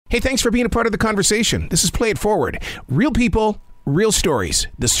Hey, thanks for being a part of the conversation. This is Play It Forward. Real people, real stories.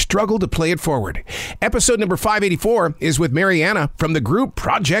 The struggle to play it forward. Episode number 584 is with Marianna from the group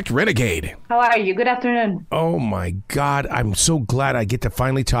Project Renegade. How are you? Good afternoon. Oh my God, I'm so glad I get to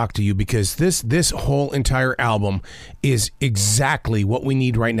finally talk to you because this whole entire album is exactly what we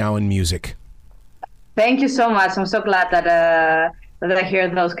need right now in music. Thank you so much. I'm so glad that I hear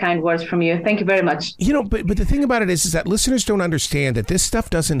those kind words from you. Thank you very much. You know, but the thing about it is that listeners don't understand that this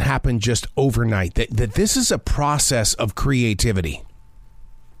stuff doesn't happen just overnight, that this is a process of creativity.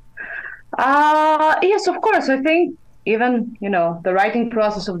 Yes, of course. I think even, the writing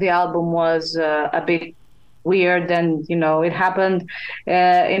process of the album was a bit weird, and, it happened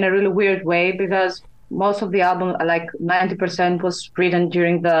in a really weird way because most of the album, like 90%, was written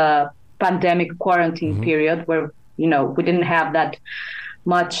during the pandemic quarantine period where we didn't have that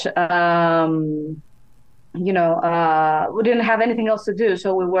much, we didn't have anything else to do.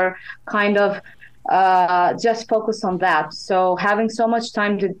 So we were kind of just focused on that. So having so much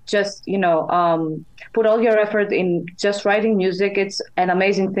time to just, put all your effort in just writing music, it's an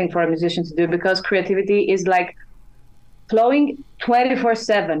amazing thing for a musician to do because creativity is like flowing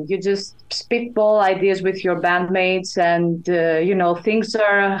 24/7. You just spitball ideas with your bandmates and, things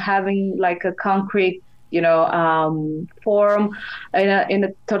are having like a concrete form in a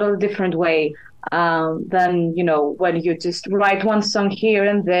totally different way than, when you just write one song here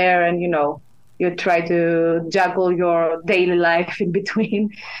and there and, you try to juggle your daily life in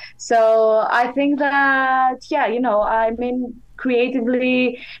between. So I think that,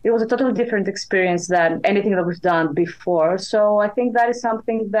 creatively, it was a totally different experience than anything that was done before. So I think that is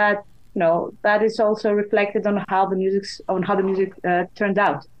something that, that is also reflected on how the music turned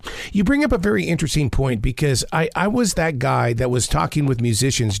out. You bring up a very interesting point because I was that guy that was talking with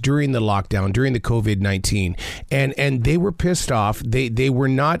musicians during the lockdown, during the COVID-19, and they were pissed off. They were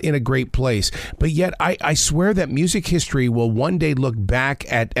not in a great place. But yet I swear that music history will one day look back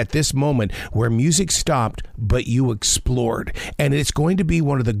at this moment where music stopped, but you explored. And it's going to be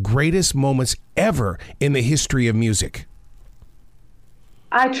one of the greatest moments ever in the history of music.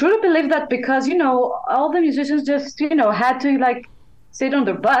 I truly believe that because, all the musicians just, had to sit on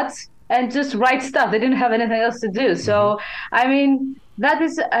their butts and just write stuff. They didn't have anything else to do. So, that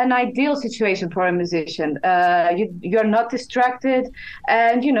is an ideal situation for a musician. You're not distracted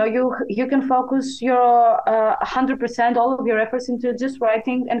and, you can focus your 100%, all of your efforts into just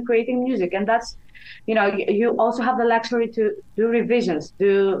writing and creating music. And that's, you also have the luxury to do revisions,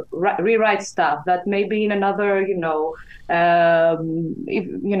 rewrite stuff that maybe in another, in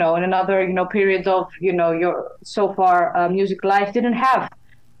another, period of, your so far music life didn't have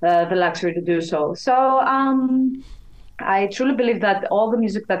the luxury to do so. So I truly believe that all the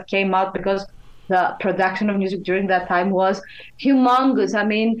music that came out, because the production of music during that time was humongous. I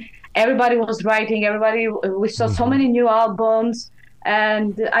mean, everybody was writing, we saw so many new albums.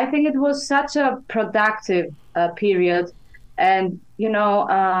 And I think it was such a productive period. And,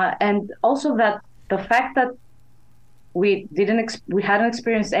 and also that the fact that we hadn't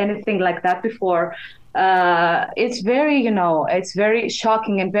experienced anything like that before, it's very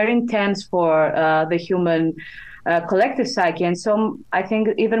shocking and very intense for the human collective psyche. And so I think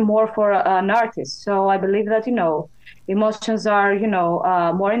even more for an artist. So I believe that, emotions are,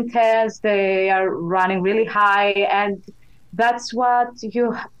 more intense. They are running really high, and that's what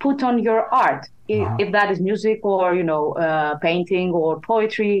you put on your art, if that is music or, painting or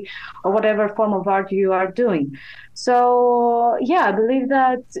poetry or whatever form of art you are doing. So, I believe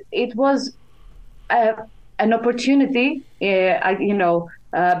that it was an opportunity,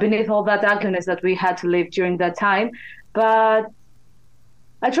 beneath all that ugliness that we had to live during that time. But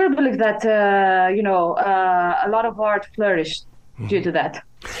I truly believe that, a lot of art flourished due to that.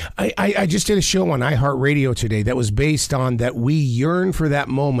 I just did a show on iHeartRadio today that was based on that we yearn for that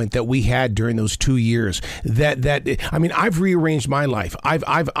moment that we had during those 2 years. I've rearranged my life.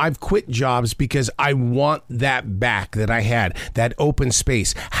 I've quit jobs because I want that back that I had, that open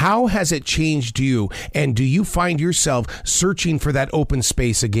space. How has it changed you? And do you find yourself searching for that open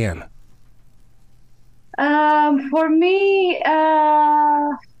space again? For me,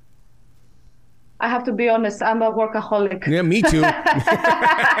 I have to be honest, I'm a workaholic. Yeah, me too.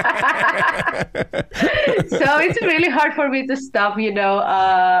 So it's really hard for me to stop,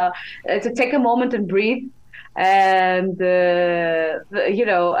 to take a moment and breathe. And, the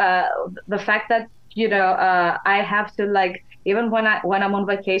fact that, I have to even when I'm on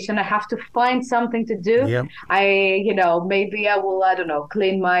vacation, I have to find something to do. Yep. Maybe I will,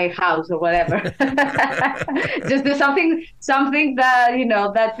 clean my house or whatever. Just do something that,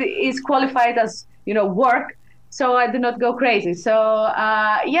 that is qualified as, work. so I do not go crazy. So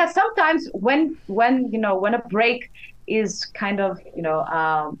yeah, sometimes when a break is kind of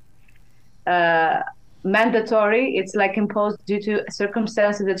mandatory, it's like imposed due to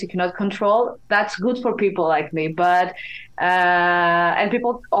circumstances that you cannot control. That's good for people like me, but and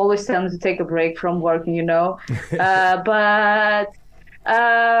people always tell me to take a break from working, but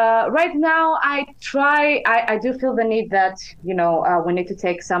right now I do feel the need that we need to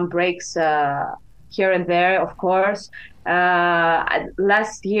take some breaks here and there, of course.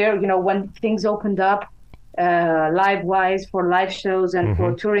 Last year, when things opened up live wise for live shows and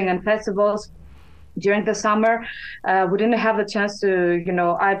for touring and festivals during the summer, we didn't have the chance to,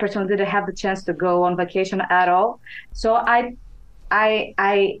 I personally didn't have the chance to go on vacation at all. So I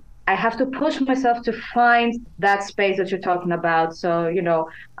have to push myself to find that space that you're talking about. So,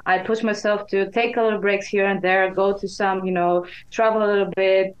 I push myself to take a little breaks here and there, go to some, travel a little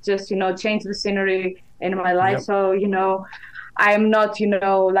bit, just, change the scenery in my life. Yep. So, I'm not,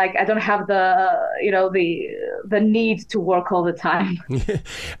 I don't have the need to work all the time.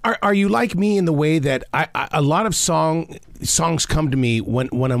 Are you like me in the way that a lot of songs come to me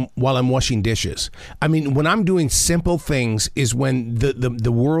while I'm washing dishes? I mean, when I'm doing simple things is when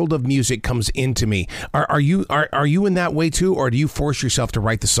the world of music comes into me. Are you in that way too, or do you force yourself to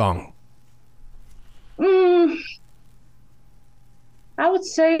write the song? I would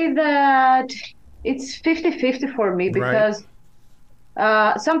say that it's 50-50 for me, because right.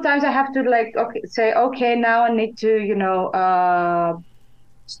 Sometimes I have to okay, now I need to,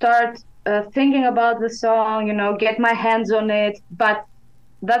 start thinking about the song, get my hands on it. But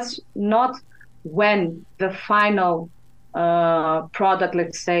that's not when the final product,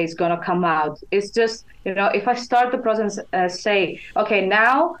 let's say, is going to come out. It's just, if I start the process, say, okay,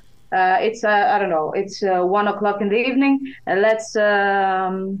 now it's, I don't know, it's 1 o'clock in the evening, and let's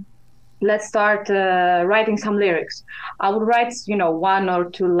start writing some lyrics. I would write, 1 or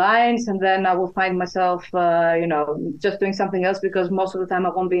 2 lines, and then I will find myself, just doing something else, because most of the time I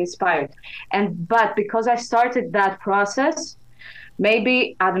won't be inspired. But because I started that process,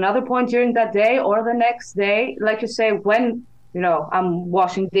 maybe at another point during that day or the next day, like you say, when, I'm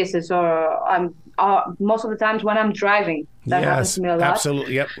washing dishes, or I'm most of the times when I'm driving. That happens to me a lot.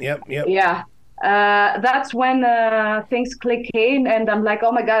 Absolutely. Yep. Yeah. That's when things click in, and I'm like,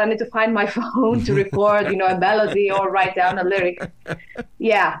 oh my God, I need to find my phone to record, a melody or write down a lyric.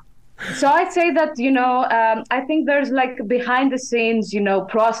 Yeah. So I'd say that, I think there's like behind the scenes,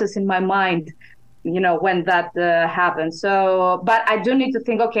 process in my mind, when that happens. So, but I do need to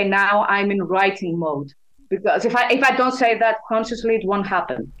think, okay, now I'm in writing mode, because if I don't say that consciously, it won't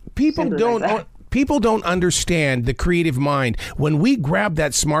happen. People don't understand the creative mind. When we grab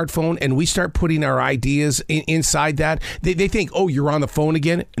that smartphone and we start putting our ideas inside that, they think, oh, you're on the phone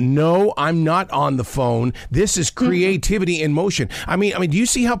again? No, I'm not on the phone. This is creativity in motion. I mean, do you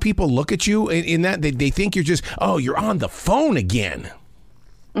see how people look at you in that? They think you're just, oh, you're on the phone again.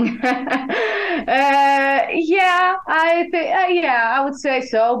 I would say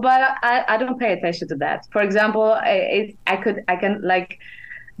so, but I don't pay attention to that. For example, I can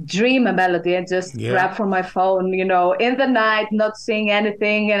dream a melody and just grab from my phone, in the night, not seeing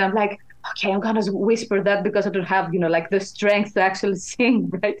anything, and I'm like, okay, I'm gonna whisper that because I don't have, the strength to actually sing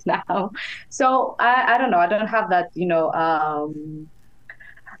right now. So I don't know. I don't have that,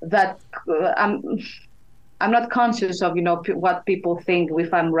 I'm not conscious of, what people think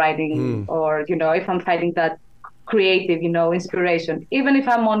if I'm writing or, if I'm finding that creative, inspiration. Even if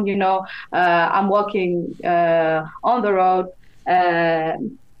I'm on, I'm walking on the road,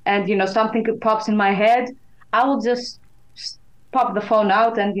 and something pops in my head, I will just pop the phone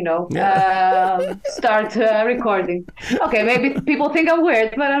out and start recording. Okay, maybe people think I'm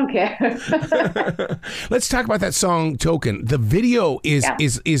weird, but I don't care. Let's talk about that song Token. The video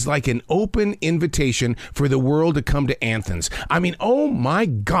is like an open invitation for the world to come to Athens. I mean, oh my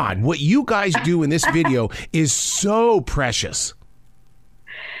God, what you guys do in this video is so precious.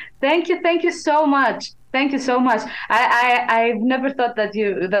 Thank you so much. Thank you so much. I've never thought that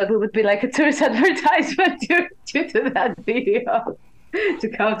we would be like a tourist advertisement due to that video to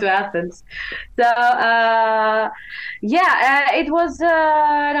come to Athens. So it was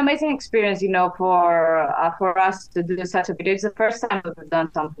an amazing experience, for us to do such a video. It's the first time we've done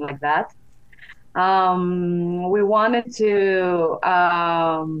something like that. We wanted to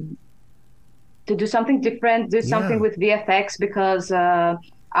do something different, do something with VFX, because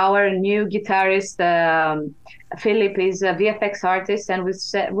our new guitarist, Philip, is a VFX artist, and we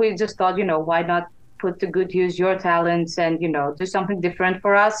just thought, why not put to good use your talents and, do something different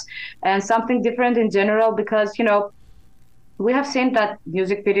for us and something different in general, because, we have seen that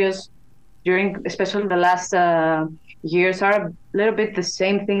music videos during, especially the last years, are a little bit the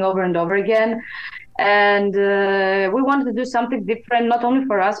same thing over and over again. And we wanted to do something different, not only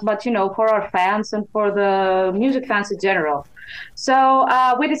for us, but, for our fans and for the music fans in general. So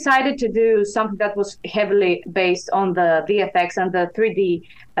we decided to do something that was heavily based on the VFX and the 3D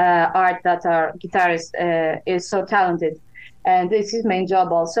art that our guitarist is so talented. And this is his main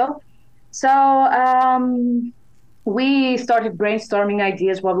job also. So we started brainstorming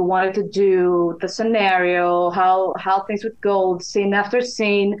ideas, what we wanted to do, the scenario, how things would go, scene after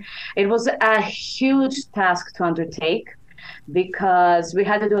scene. It was a huge task to undertake because we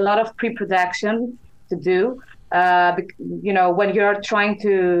had to do a lot of pre-production to do. When you're trying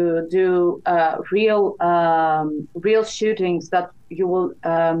to do real shootings that you will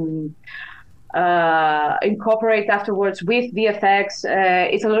incorporate afterwards with VFX,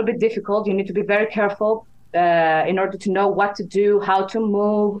 it's a little bit difficult. You need to be very careful in order to know what to do, how to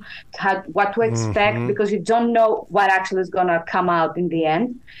move, what to expect, because you don't know what actually is going to come out in the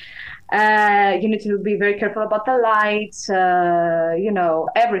end. You need to be very careful about the lights,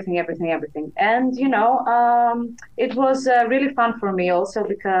 everything. And, it was really fun for me also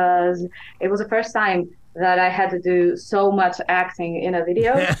because it was the first time that I had to do so much acting in a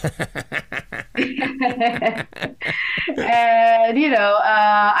video. And,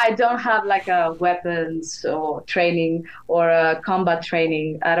 I don't have like a weapons or training or a combat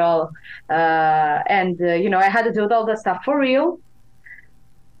training at all. I had to do all that stuff for real.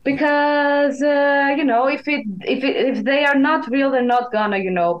 Because if they are not real, they're not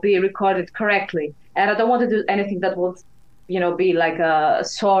gonna be recorded correctly. And I don't want to do anything that will be like a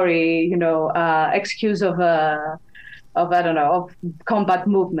sorry excuse of combat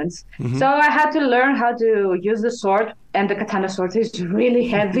movements. So I had to learn how to use the sword, and the katana sword is really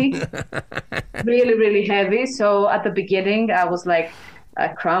heavy. Really heavy. So at the beginning I was like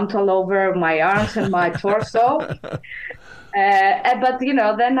cramped all over my arms and my torso. But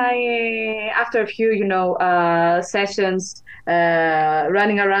then I, after a few sessions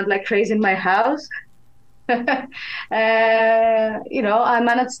running around like crazy in my house, I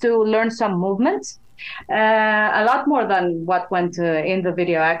managed to learn some movements, a lot more than what went in the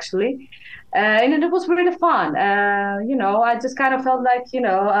video actually, and it was really fun. I just kind of felt like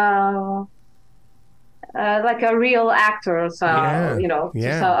like a real actor, so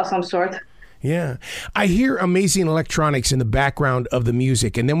of some sort. Yeah. I hear amazing electronics in the background of the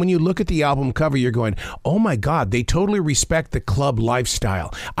music. And then when you look at the album cover, you're going, oh, my God, they totally respect the club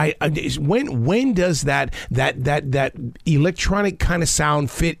lifestyle. When does that electronic kind of sound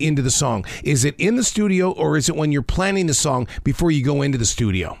fit into the song? Is it in the studio, or is it when you're planning the song before you go into the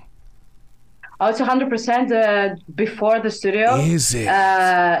studio? Oh, it's 100% before the studio. Is it?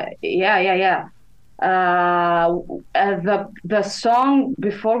 Yeah. The song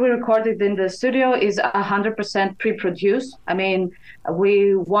before we recorded in the studio is 100% pre-produced. I mean,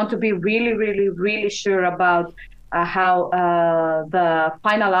 we want to be really, really, really sure about how the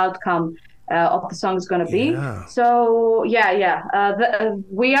final outcome of the song is going to be. Yeah. So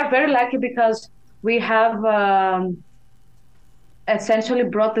we are very lucky because we have essentially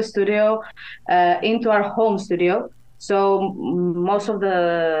brought the studio into our home studio. So most of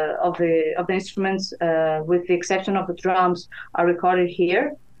the instruments, with the exception of the drums, are recorded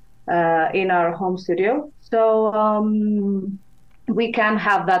here in our home studio. So we can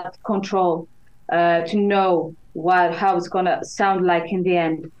have that control to know how it's gonna sound like in the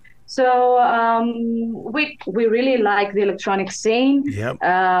end. So we really like the electronic scene. Yep.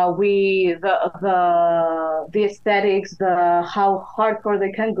 The aesthetics, how hardcore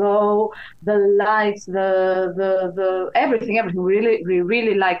they can go, the lights, the everything. We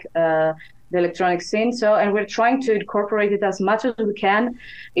really like the electronic scene. So, and we're trying to incorporate it as much as we can,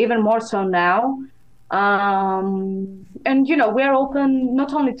 even more so now. And we're open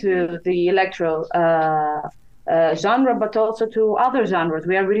not only to the electro genre, but also to other genres.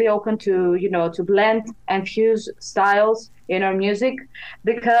 We are really open to to blend and fuse styles in our music,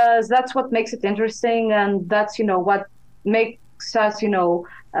 because that's what makes it interesting, and that's what makes us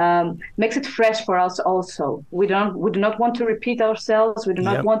makes it fresh for us also. We do not want to repeat ourselves. We do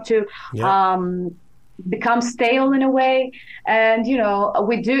not want to become stale in a way. And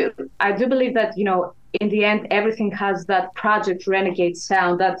I do believe that in the end everything has that Project Renegade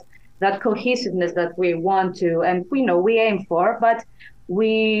sound, that cohesiveness that we want to, and we aim for, but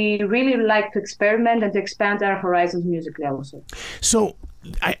we really like to experiment and to expand our horizons musically also. So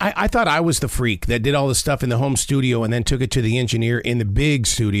I thought I was the freak that did all the stuff in the home studio and then took it to the engineer in the big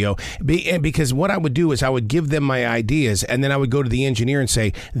studio. Because what I would do is I would give them my ideas, and then I would go to the engineer and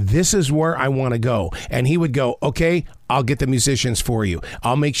say, this is where I want to go. And he would go, okay, I'll get the musicians for you.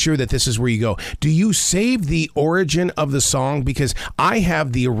 I'll make sure that this is where you go. Do you save the origin of the song? Because I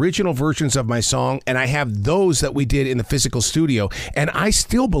have the original versions of my song, and I have those that we did in the physical studio, and I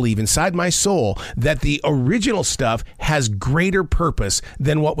still believe inside my soul that the original stuff has greater purpose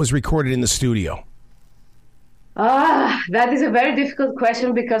than what was recorded in the studio. That is a very difficult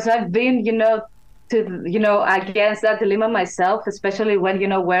question, because I've been, against that dilemma myself, especially when,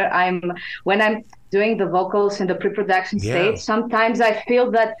 when I'm doing the vocals in the pre-production stage. Sometimes I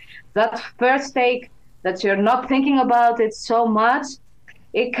feel that first take that you're not thinking about it so much,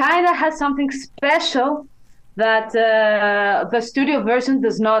 it kind of has something special that the studio version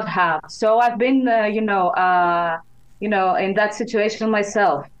does not have. So I've been, in that situation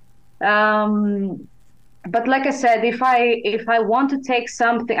myself. But like I said, if I want to take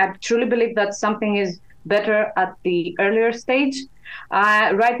something, I truly believe that something is better at the earlier stage.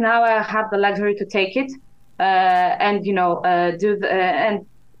 Right now, I have the luxury to take it and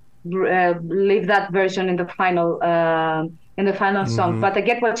leave that version in the final song. But I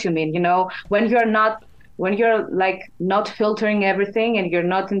get what you mean. When you're like not filtering everything and you're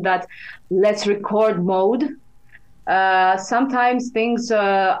not in that let's record mode. Sometimes things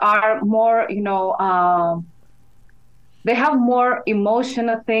are more, they have more emotion,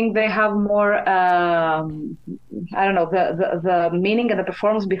 I think. They have more, the meaning and the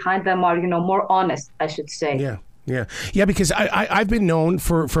performance behind them are, more honest, I should say. Yeah, because I've been known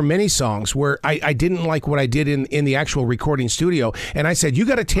for many songs where I didn't like what I did in the actual recording studio, and I said, you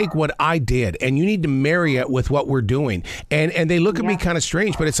got to take what I did and you need to marry it with what we're doing. And they look at me kind of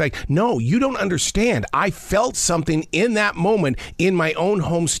strange, but it's like, no, you don't understand. I felt something in that moment in my own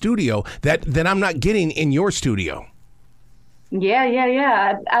home studio that I'm not getting in your studio.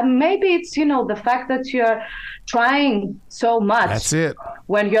 Yeah. Maybe it's, the fact that you're trying so much. That's it.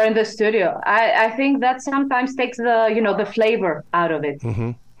 When you're in the studio. I think that sometimes takes the flavor out of it.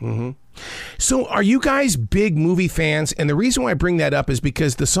 So are you guys big movie fans? And the reason why I bring that up is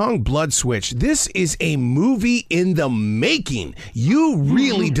because the song Blood Switch, this is a movie in the making. You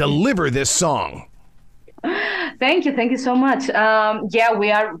really deliver this song. Thank you so much. We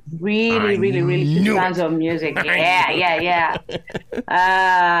are really big fans of music. Yeah.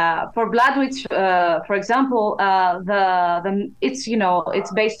 For Blood Witch, for example,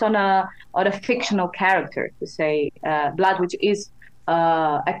 it's based on a fictional character. To say Blood Witch is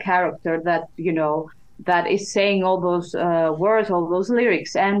a character that that is saying all those words, all those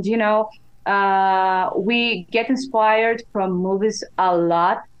lyrics, and we get inspired from movies a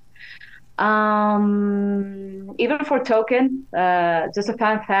lot. Even for Token, just a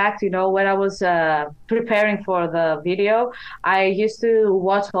fun fact, when I was preparing for the video, I used to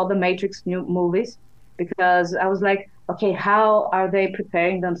watch all the Matrix new movies, because I was like, okay, how are they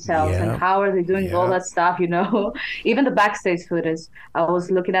preparing themselves and how are they doing all that stuff, Even the backstage footage, I was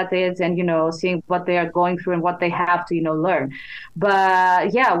looking at it and, seeing what they are going through and what they have to, learn.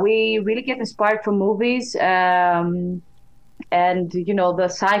 But we really get inspired from movies. And the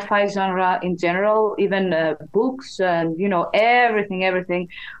sci-fi genre in general, even books and everything. In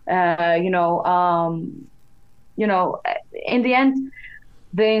the end,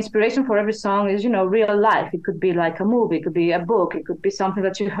 the inspiration for every song is real life. It could be like a movie, it could be a book, it could be something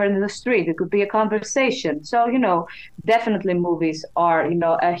that you heard in the street, it could be a conversation. So definitely movies are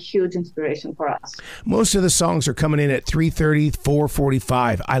a huge inspiration for us. Most of the songs are coming in at 3:30,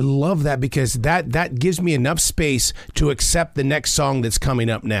 4:45. I love that, because that gives me enough space to accept the next song that's coming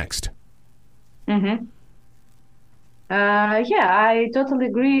up next. I totally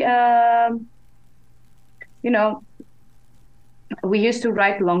agree. We used to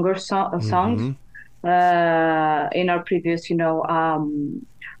write longer songs in our previous,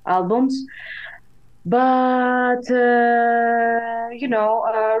 albums. But,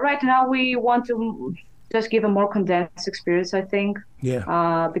 right now we want to just give a more condensed experience, I think.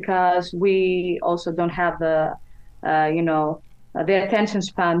 Because we also don't have the attention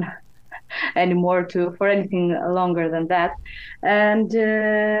span anymore for anything longer than that. And,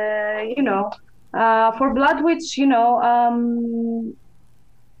 for Blood Witch, it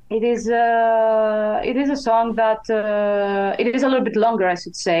is a song that it is a little bit longer, I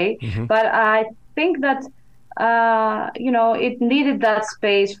should say, but I think that it needed that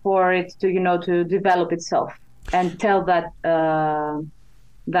space for it to to develop itself and tell that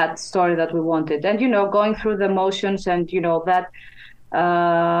that story that we wanted, and going through the emotions and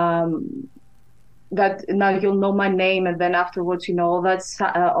that now you'll know my name, and then afterwards, all that,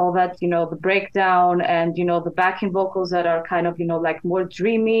 the breakdown and, the backing vocals that are kind of, like more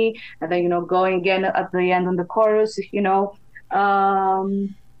dreamy, and then, going again at the end on the chorus,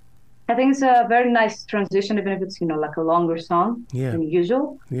 and I think it's a very nice transition, even if it's, you know, like a longer song than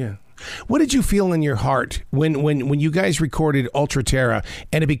usual. Yeah. What did you feel in your heart when you guys recorded Ultra Terra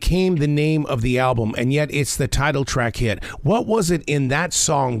and it became the name of the album, and yet it's the title track hit? What was it in that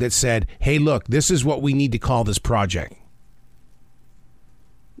song that said, hey, look, this is what we need to call this project?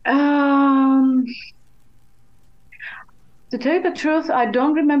 To tell you the truth, I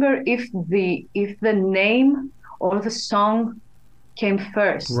don't remember if the name or the song came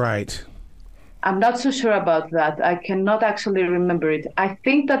first. Right. I'm not so sure about that. I cannot actually remember it. I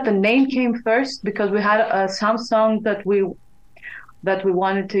think that the name came first because we had some song that we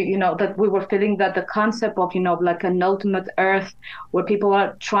wanted to, you know, that we were feeling that the concept of, you know, like an ultimate Earth where people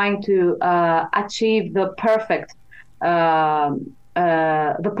are trying to achieve the perfect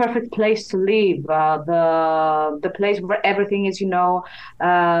place to live, the place where everything is, you know,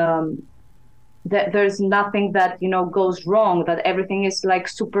 that there's nothing that, you know, goes wrong, that everything is like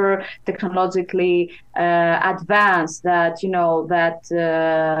super technologically advanced, that, you know, that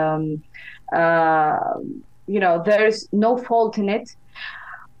you know, there's no fault in it,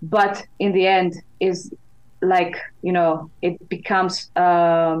 but in the end is like, you know, it becomes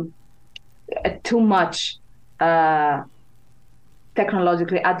too much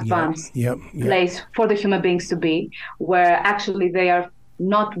technologically advanced place for the human beings to be, where actually they are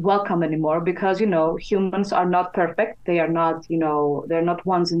not welcome anymore, because, you know, humans are not perfect. They are not, you know, they're not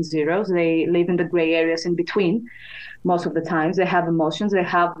ones and zeros. They live in the gray areas in between most of the times. They have emotions, they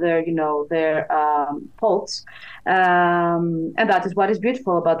have their, you know, their faults, and that is what is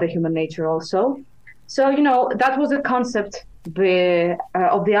beautiful about the human nature also. So, you know, that was the concept of the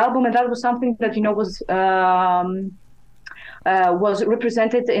album, and that was something that, you know, was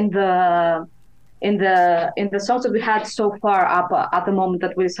represented in the songs that we had so far up at the moment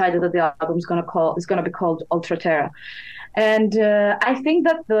that we decided that the album is going to be called Ultra Terra. And I think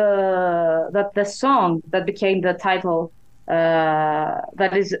that the song that became the title,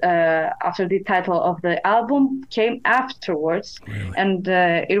 that is after the title of the album, came afterwards. Really? And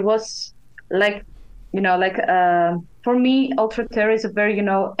it was like, you know, like for me, Ultra Terra is a very, you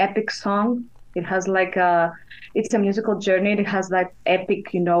know, epic song. It has like it's a musical journey. It has like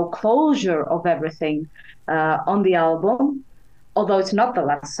epic, you know, closure of everything on the album, although it's not the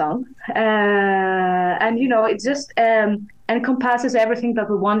last song. And, you know, it just encompasses everything that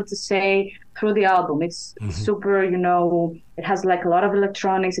we wanted to say through the album. It's super, you know, it has like a lot of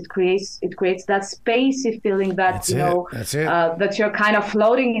electronics. It creates that spacey feeling that, that you're kind of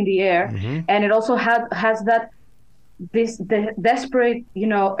floating in the air. And it also has that the desperate, you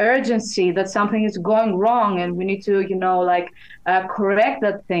know, urgency that something is going wrong and we need to, you know, like correct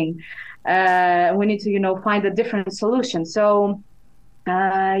that thing. We need to, you know, find a different solution. So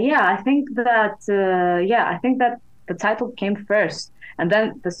I think that the title came first, and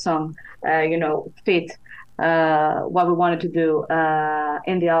then the song, you know, fit what we wanted to do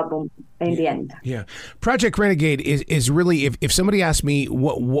in the album in the end. Yeah. Project Renegade is really, if somebody asked me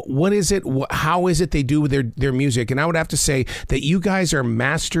what is it, how is it they do with their music, and I would have to say that you guys are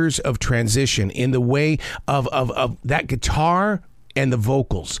masters of transition in the way of that guitar and the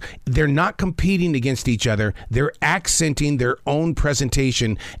vocals. They're not competing against each other. They're accenting their own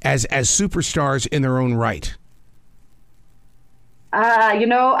presentation as superstars in their own right. You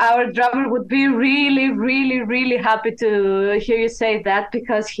know, our drummer would be really, really, really happy to hear you say that,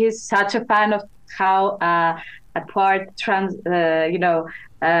 because he's such a fan of how a part is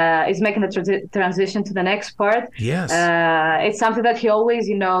making the transition to the next part. Yes. It's something that he always,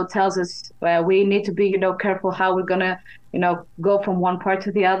 you know, tells us we need to be, you know, careful how we're gonna, you know, go from one part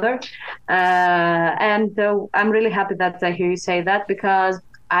to the other. And I'm really happy that I hear you say that, because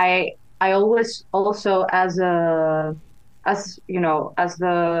I always also as a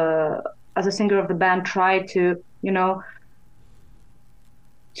singer of the band, try to, you know,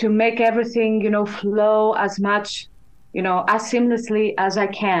 to make everything, you know, flow as much, you know, as seamlessly as I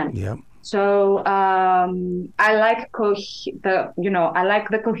can. Yeah. So I like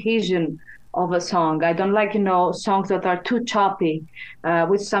the cohesion of a song. I don't like, you know, songs that are too choppy,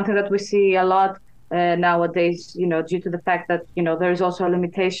 which is something that we see a lot nowadays, you know, due to the fact that, you know, there is also a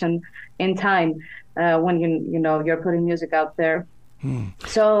limitation in time when you're putting music out there.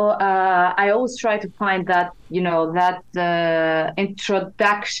 So I always try to find that, you know, that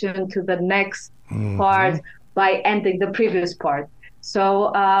introduction to the next part by ending the previous part.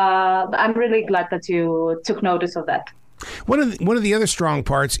 So I'm really glad that you took notice of that. One of the other strong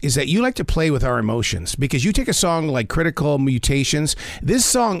parts is that you like to play with our emotions, because you take a song like Critical Mutations. This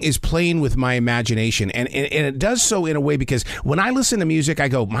song is playing with my imagination, and it does so in a way because when I listen to music, I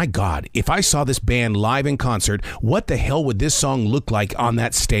go, my God, if I saw this band live in concert, what the hell would this song look like on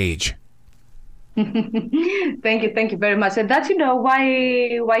that stage? Thank you very much. And that's why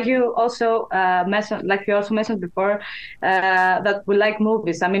you also mentioned, like you also mentioned before, that we like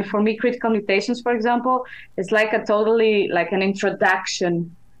movies. I mean, for me, critical mutations, for example, is like a totally like an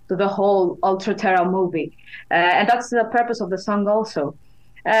introduction to the whole Ultra Terra movie, and that's the purpose of the song also.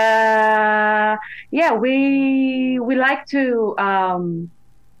 Yeah, we like to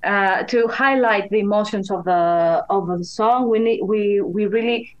highlight the emotions of the song. We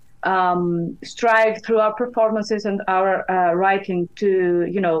really strive through our performances and our writing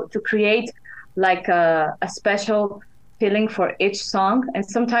to create like a special feeling for each song. And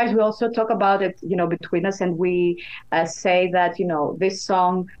sometimes we also talk about it between us, and we say that this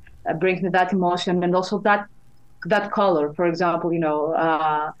song brings me that emotion, and also that color, for example,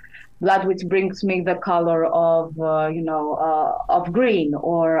 blood, which brings me the color of green,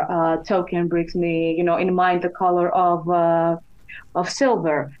 or token brings me in mind the color of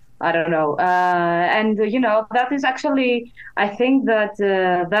silver. I don't know, and that is actually, I think that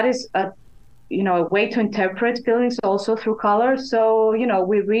that is a way to interpret feelings also through color. So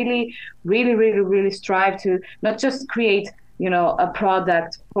we really strive to not just create a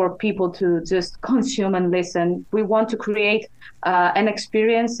product for people to just consume and listen. We want to create an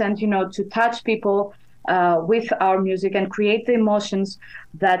experience, and to touch people with our music and create the emotions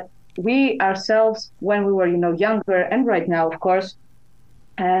that we ourselves, when we were younger, and right now, of course,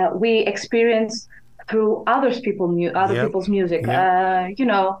 we experience through other people's music.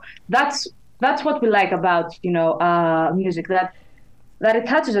 Yep. That's what we like about music, that it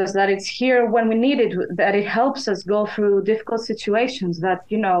touches us, that it's here when we need it, that it helps us go through difficult situations, that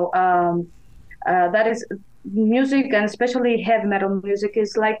that is music, and especially heavy metal music,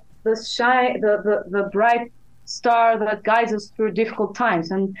 is like the bright star that guides us through difficult times.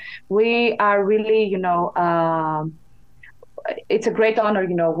 And we are really it's a great honor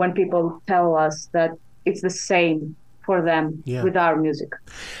when people tell us that it's the same for them with our music.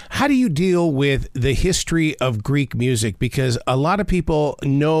 How do you deal with the history of Greek music? Because a lot of people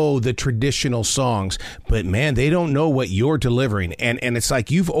know the traditional songs, but man, they don't know what you're delivering. And it's like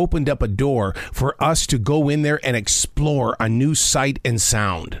you've opened up a door for us to go in there and explore a new sight and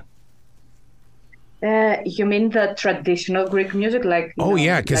sound. You mean the traditional Greek music, like?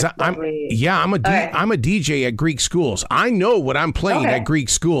 Because I'm a DJ at Greek schools. I know what I'm playing at Greek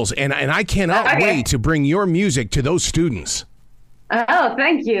schools, and I cannot wait to bring your music to those students. Oh,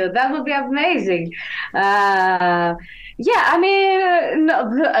 thank you. That would be amazing. I mean,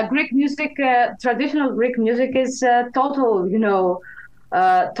 Greek music, traditional Greek music is totally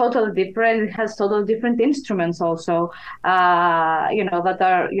different. It has totally different instruments also, that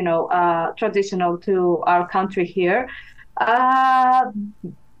are, traditional to our country here.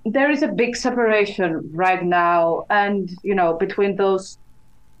 There is a big separation right now, and, between those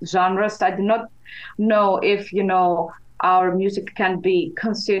genres. I do not know if, our music can be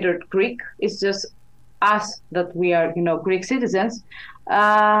considered Greek. It's just us that we are, Greek citizens.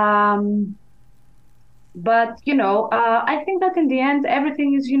 But, I think that in the end,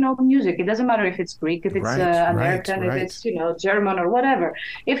 everything is, music. It doesn't matter if it's Greek, if it's American, if it's, German or whatever.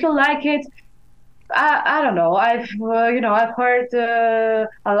 If you like it, I don't know. I've heard,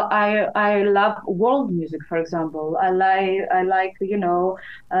 I love world music, for example. I like,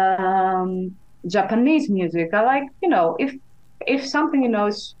 Japanese music. I like, if something,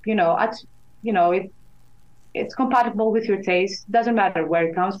 is, it's compatible with your taste. Doesn't matter where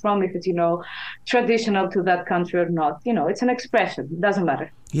it comes from, if it's traditional to that country or not. It's an expression. It doesn't matter.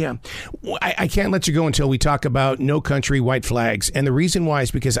 Yeah. I can't let you go until we talk about No Country, White Flags. And the reason why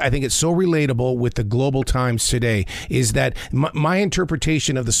is because I think it's so relatable with the global times today, is that my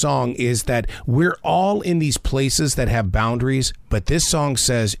interpretation of the song is that we're all in these places that have boundaries, but this song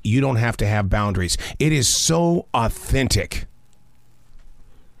says you don't have to have boundaries. It is so authentic.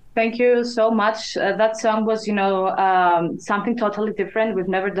 Thank you so much. That song was, something totally different. We've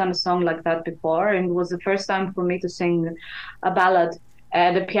never done a song like that before. And it was the first time for me to sing a ballad,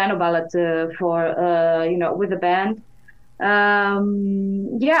 the piano ballad with a band.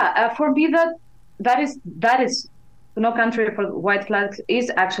 For me, that is No Country for White Flags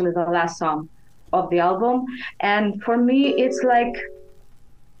is actually the last song of the album. And for me, it's like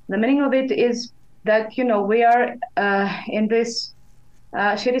the meaning of it is that, we are in this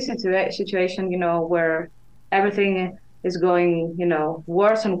shitty situation, where everything is going,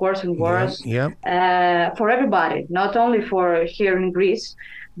 worse and worse and worse. For everybody, not only for here in Greece,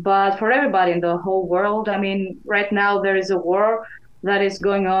 but for everybody in the whole world. I mean, right now there is a war that is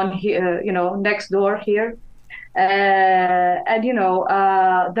going on here, next door here. There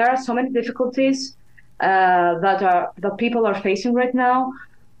are so many difficulties that people are facing right now.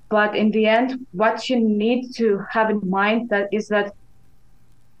 But in the end, what you need to have in mind that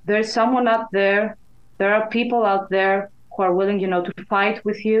there's someone out there, there are people out there who are willing, to fight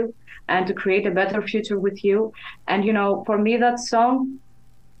with you and to create a better future with you. And, for me, that song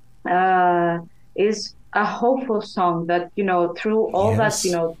is a hopeful song that, through all that,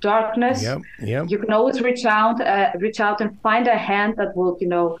 darkness, you can always reach out and find a hand that will,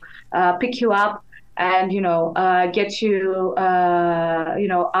 pick you up and, get you,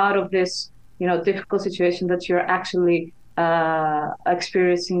 out of this, difficult situation that you're actually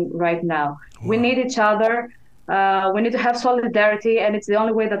experiencing right now. Wow. We need each other. We need to have solidarity, and it's the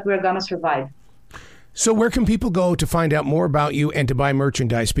only way that we're going to survive. So where can people go to find out more about you and to buy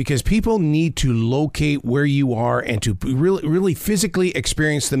merchandise? Because people need to locate where you are and to really, really physically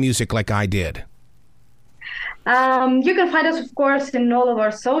experience the music like I did. You can find us, of course, in all of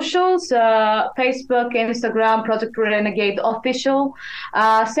our socials, Facebook, Instagram, Project Renegade Official.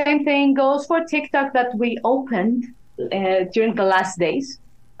 Same thing goes for TikTok that we opened during the last days.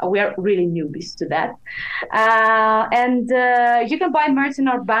 We are really newbies to that. And you can buy merch in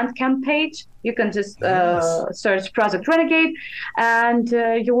our Bandcamp page. You can just search Project Renegade, and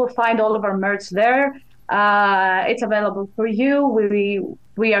you will find all of our merch there. It's available for you.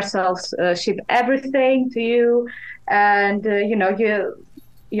 We ourselves ship everything to you, and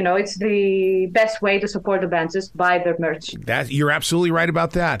it's the best way to support the band. Just buy their merch. You're absolutely right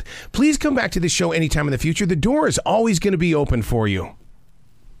about that. Please come back to the show anytime in the future. The door is always going to be open for you.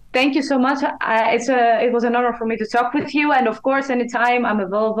 Thank you so much. It was an honor for me to talk with you. And of course, anytime I'm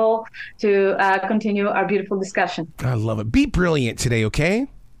available to continue our beautiful discussion. I love it. Be brilliant today, okay?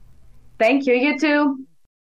 Thank you. You too.